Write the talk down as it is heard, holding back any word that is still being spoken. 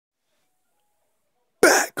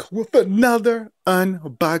with another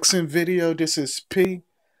unboxing video. This is P.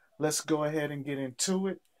 Let's go ahead and get into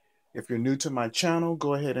it. If you're new to my channel,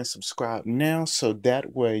 go ahead and subscribe now so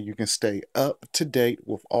that way you can stay up to date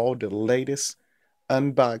with all the latest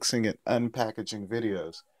unboxing and unpackaging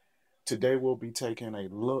videos. Today we'll be taking a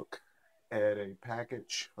look at a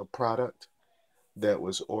package, a product that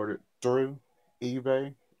was ordered through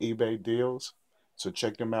eBay deals. So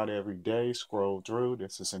check them out every day. Scroll through.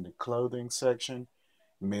 This is in the clothing section,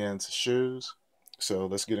 men's shoes. So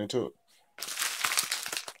let's get into it.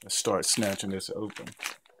 Let's start snatching this open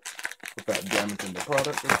without damaging the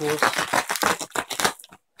product, of course.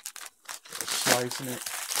 Slicing it.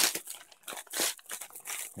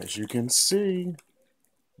 As you can see,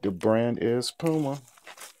 the brand is Puma,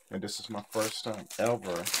 and this is my first time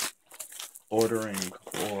ever ordering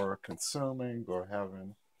or consuming or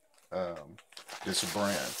having this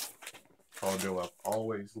brand. Although I've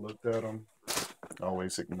always looked at them,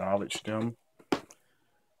 always acknowledged them,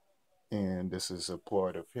 and this is a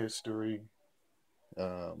part of history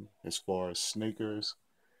as far as sneakers.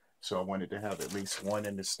 So I wanted to have at least one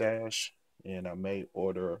in the stash, and I may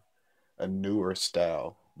order a newer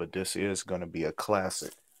style, but this is going to be a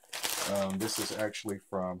classic. This is actually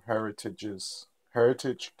from Heritage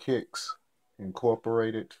Kicks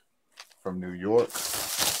Incorporated from New York.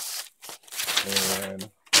 And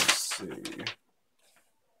let's see.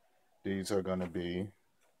 These are going to be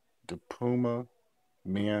the Puma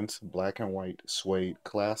men's black and white suede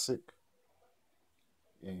classic.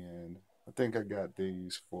 And I think I got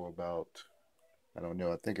these for about, I don't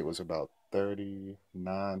know, I think it was about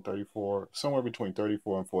 39, 34, somewhere between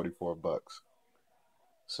 34 and 44 bucks.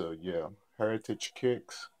 So yeah, Heritage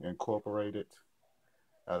Kicks Incorporated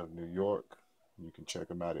out of New York. You can check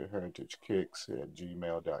them out at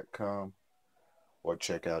heritagekicks@gmail.com or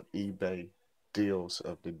check out eBay deals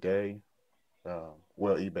of the day.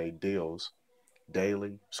 eBay deals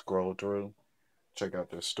daily. Scroll through, check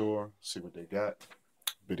out their store, see what they got.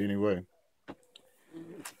 But anyway,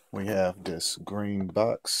 we have this green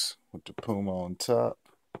box with the Puma on top,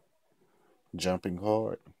 jumping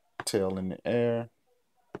hard, tail in the air,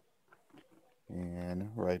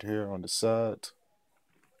 and right here on the side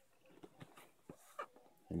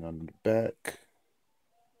and on the back,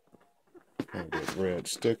 have that red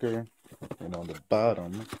sticker, and on the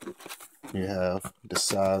bottom you have the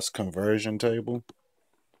size conversion table.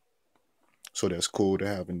 So that's cool to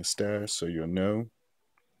have in the stash, so you'll know,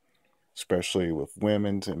 especially with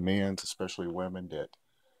women's and men's, especially women that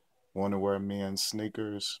want to wear men's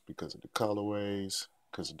sneakers because of the colorways,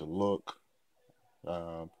 because of the look,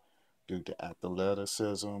 due to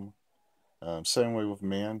athleticism. Same way with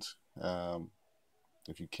men's.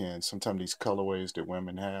 If you can, sometimes these colorways that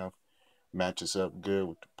women have matches up good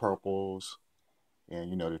with the purples and,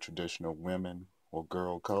 you know, the traditional women or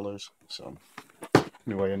girl colors. So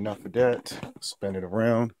anyway, enough of that. Spin it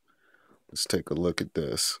around. Let's take a look at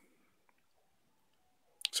this.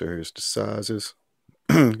 So here's the sizes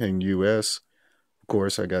in US. Of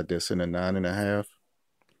course, I got this in a 9.5.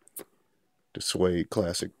 The Suede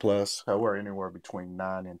Classic Plus. I wear anywhere between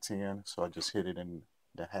 9 and 10, so I just hit it in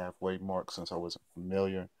the halfway mark since I wasn't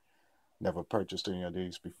familiar. Never purchased any of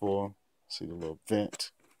these before. See the little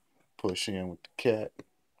vent. Push in with the cat,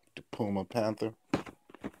 the Puma Panther. So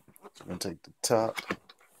I'm going to take the top,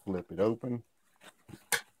 flip it open.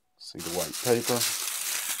 See the white paper.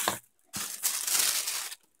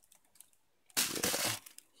 Yeah.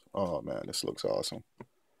 Oh man, this looks awesome.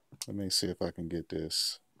 Let me see if I can get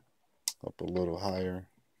this up a little higher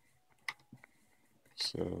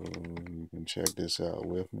so you can check this out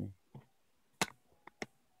with me.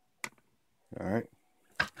 Alright.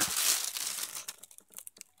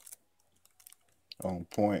 On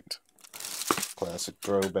point. Classic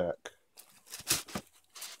throwback.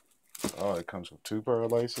 Oh, it comes with 2 pair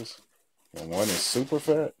of laces. And one is super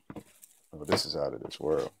fat. Oh, this is out of this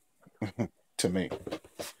world. To me.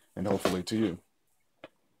 And hopefully to you.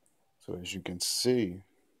 So as you can see,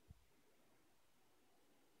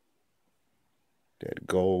 that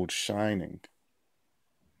gold shining,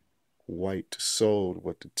 white soled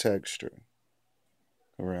with the texture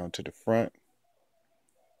around to the front,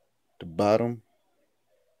 the bottom,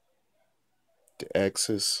 the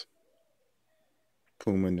X's,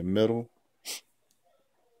 Puma in the middle.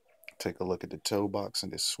 Take a look at the toe box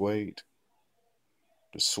and the suede.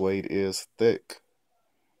 The suede is thick,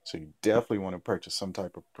 so you definitely want to purchase some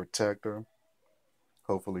type of protector.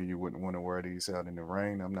 Hopefully you wouldn't want to wear these out in the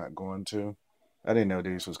rain. I'm not going to. I didn't know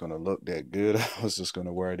these was going to look that good. I was just going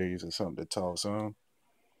to wear these as something to toss on.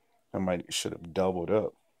 I should have doubled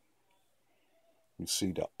up. You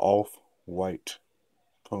see the off-white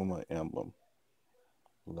Puma emblem.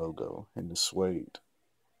 logo in the suede.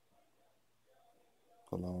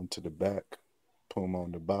 Along to the back, Puma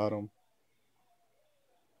on the bottom,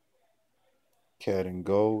 cat in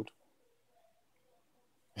gold.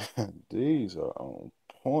 These are on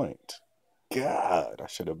point. God, I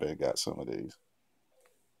should have been got some of these.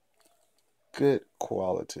 Good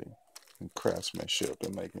quality and craftsmanship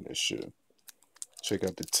in making this shoe. Check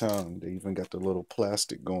out the tongue. They even got the little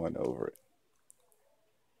plastic going over it.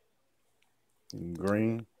 In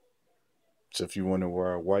green. So if you want to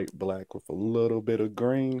wear a white, black with a little bit of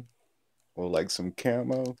green or like some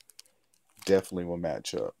camo, definitely will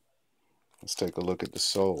match up. Let's take a look at the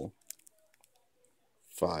sole.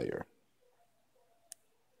 Fire.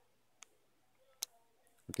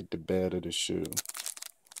 Look at the bed of the shoe.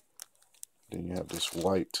 Then you have this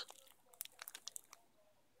white.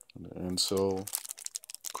 And the insole,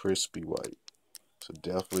 crispy white. So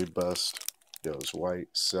definitely bust those white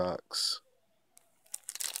socks.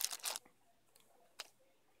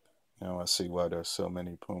 Now I see why there's so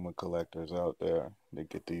many Puma collectors out there. They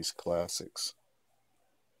get these classics.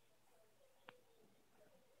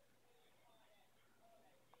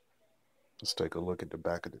 Let's take a look at the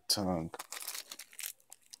back of the tongue.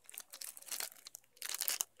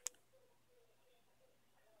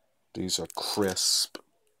 These are crisp.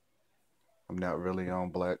 I'm not really on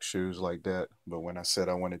black shoes like that, but when I said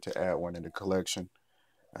I wanted to add one in the collection,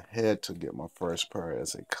 I had to get my first pair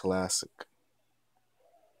as a classic.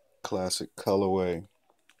 Classic colorway.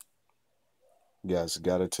 You guys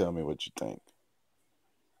gotta tell me what you think.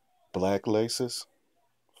 Black laces,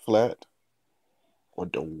 flat, or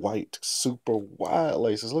the white, super wide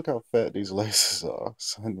laces. Look how fat these laces are.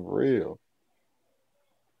 It's unreal.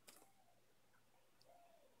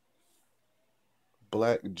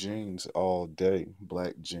 Black jeans all day.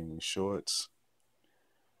 Black jean shorts.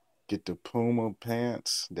 Get the Puma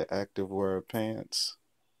pants, the activewear pants.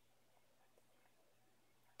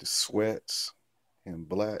 The sweats in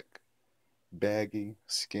black. Baggy,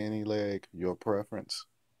 skinny leg, your preference.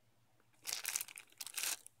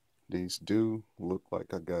 These do look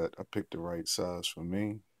like I picked the right size for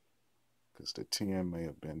me, because the 10 may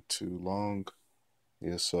have been too long.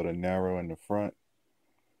 It's sort of narrow in the front.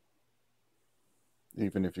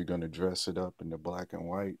 Even if you're going to dress it up in the black and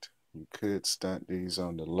white, you could stunt these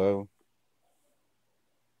on the low.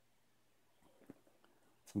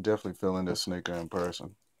 I'm definitely feeling this sneaker in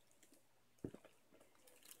person.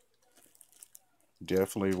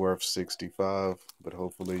 Definitely worth $65, but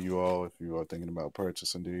hopefully you all, if you are thinking about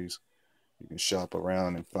purchasing these, you can shop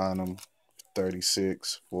around and find them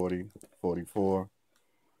 $36, $40, $44.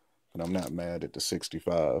 But I'm not mad at the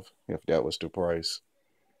 $65 if that was the price.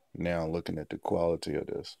 Now looking at the quality of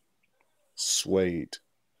this. Suede.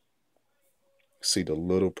 See the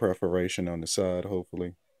little perforation on the side,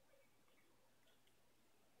 hopefully.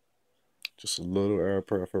 Just a little air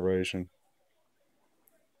perforation.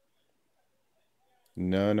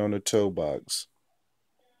 None on the toe box.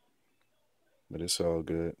 But it's all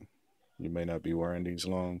good. You may not be wearing these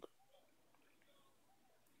long.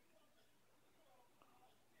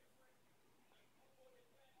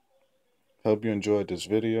 Hope you enjoyed this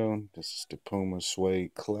video. This is the Puma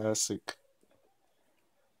Suede Classic.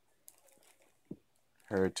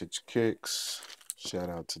 Heritage Kicks. Shout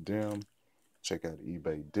out to them. Check out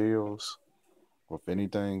eBay deals. Or if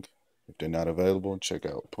anything, if they're not available, check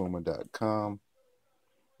out Puma.com.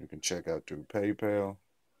 You can check out through PayPal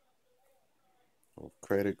or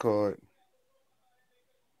credit card.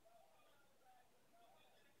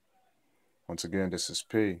 Once again, this is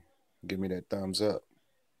P. Give me that thumbs up.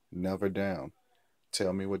 Never down.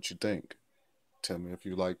 Tell me what you think. Tell me if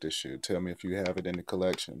you like this shoe. Tell me if you have it in the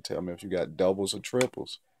collection. Tell me if you got doubles or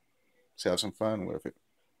triples. Let's have some fun with it.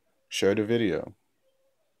 Share the video.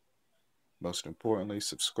 Most importantly,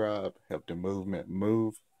 subscribe. Help the movement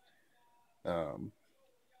move.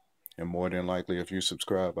 And more than likely, if you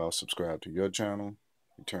subscribe, I'll subscribe to your channel.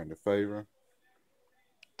 Return the favor.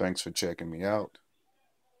 Thanks for checking me out.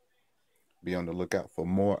 Be on the lookout for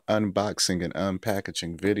more unboxing and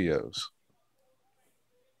unpackaging videos.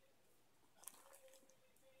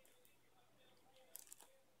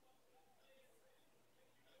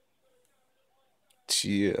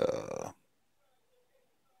 Cheers.